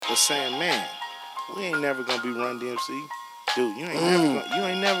was saying, man, we ain't never gonna be Run DMC, dude. You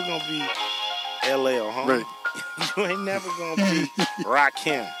ain't never gonna be LL, huh? Right. You ain't never gonna be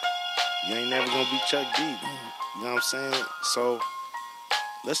Rakim. You ain't never gonna be Chuck D. You know what I'm saying? So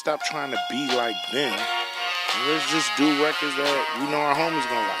let's stop trying to be like them. And let's just do records that we know our homies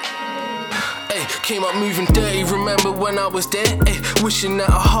gonna like. Ay, came up moving dirty, remember when I was there? Ay, wishing that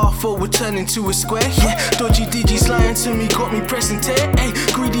a half would turn into a square. Yeah, dodgy DJs lying to me, got me pressing tear. Ay,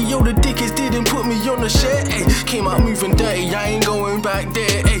 greedy Yoda dickers didn't put me on the share. Ay, came out moving dirty, I ain't going back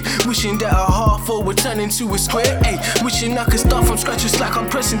there. Ay, wishing that a half would turn into a square. Ay, wishing I could start from scratch just like I'm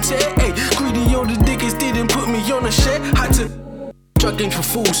pressing tear. Ay, greedy Yoda dickers didn't put me on the share. Had to juggling for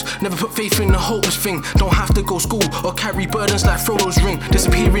fools, never put faith in the hopeless thing. Don't have to go school or carry burdens like Frodo's ring.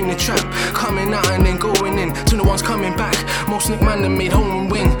 Disappear in the trap, coming out and then going in till no one's coming back. Most Nick man that made home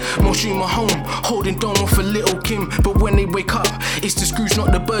and wing. Most dream at home, holding down for little Kim. But when they wake up, it's the screws,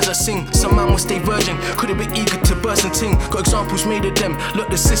 not the birds I sing. Some man will stay virgin, could have been eager to burst and ting. Got examples made of them, look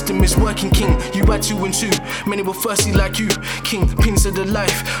the system is working, king. You add 2 and 2, many will thirsty like you. King, pins of the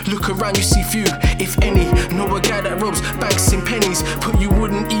life, look around you see few, if any. Know a guy that robs banks in pennies, but you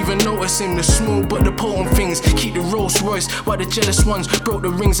wouldn't even notice him. The small but the potent things keep the Rolls Royce, while the jealous ones broke the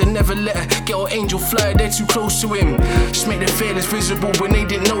rings and never let her get an angel fly. They're too close to him, just make the failures visible when they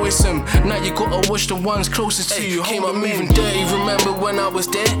didn't notice him. Now you gotta watch the ones closest to you. Came up moving dirty, remember when I was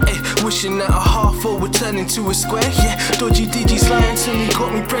there? Ay, wishing that a half would turn into a square. Yeah, dodgy DJs lying to me,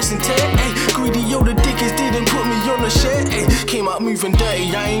 got me pressing tear. Ay, greedy Yoda dickers didn't put me on the share. Ay, came out moving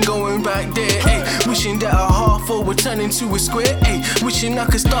dirty, I ain't going back there. Ay, wishing that a half would turn into a square. Ay, wishing I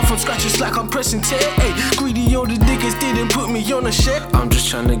could start from scratch just like I'm pressing tear. Ay, greedy Yoda diggers didn't put me on a share. I'm just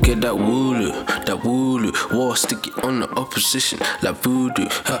trying to get that wooloo, that wooloo. War stick it on the opposition like voodoo.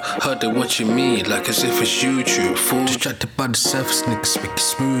 Heard they watching me like as if it's YouTube. Fool distracted by the surface, niggas making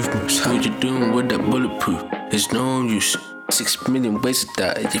smooth moves. How you doing with that bulletproof? It's no use. 6 million ways to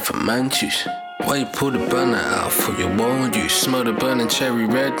die if a man choose. Why you pull the burner out for your own use? Smell the burning cherry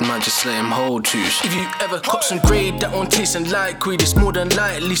red, might just let him hold juice. If you ever caught some grade, that one tasting like greed. It's more than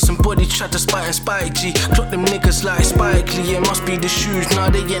likely somebody tried to spite and spike G. Clock them niggas like Spike Lee. It must be the shoes,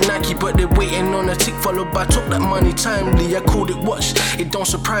 now they get Nike, but they're waiting on a tick followed by talk that money timely. I called it watch, it don't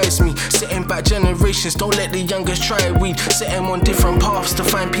surprise me. Setting back generations, don't let the youngest try weed. Set them on different paths to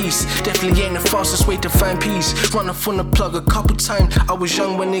find peace. Definitely ain't the fastest way to find peace. Run off on the plug a couple times, I was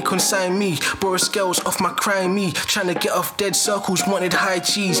young when they consigned me. Scales off my crime, me trying to get off dead circles, wanted high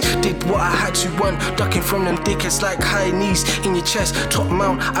cheese. Did what I had to run, ducking from them dickheads like high knees in your chest. Top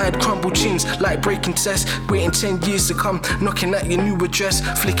mount, I had crumbled chins like breaking tests. Waiting 10 years to come, knocking at your new address.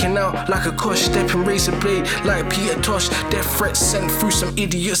 Flicking out like a cush, stepping razor blade like Peter Tosh. Death threats sent through some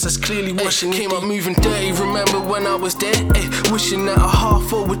idiots that's clearly washing. Came up moving dirty, remember when I was there? Ay, wishing that a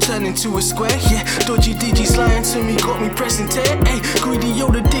half would turn into a square. Yeah, dodgy DJs lying to me, got me pressing tear. Ay, greedy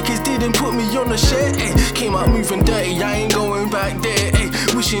Yoda dickers didn't put me on the share. Ay, came out moving dirty, I ain't going back there. Ay,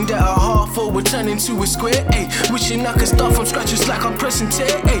 wishing that a half would turn into a square. Ay, wishing I could start from scratch just like I'm pressing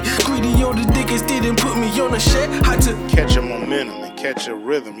tear. Ay, greedy Yoda diggers didn't put me on a share. Had to catch a momentum and catch a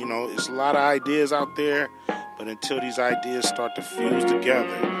rhythm. You know, it's a lot of ideas out there, but until these ideas start to fuse together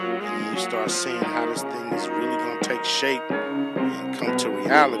and you start seeing how this thing is really gonna take shape and come to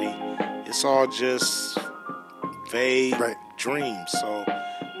reality, it's all just vague dreams. So,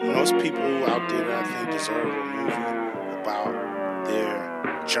 you know, there's people out there that I think deserve a movie about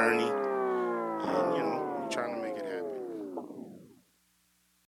their journey. And, you know,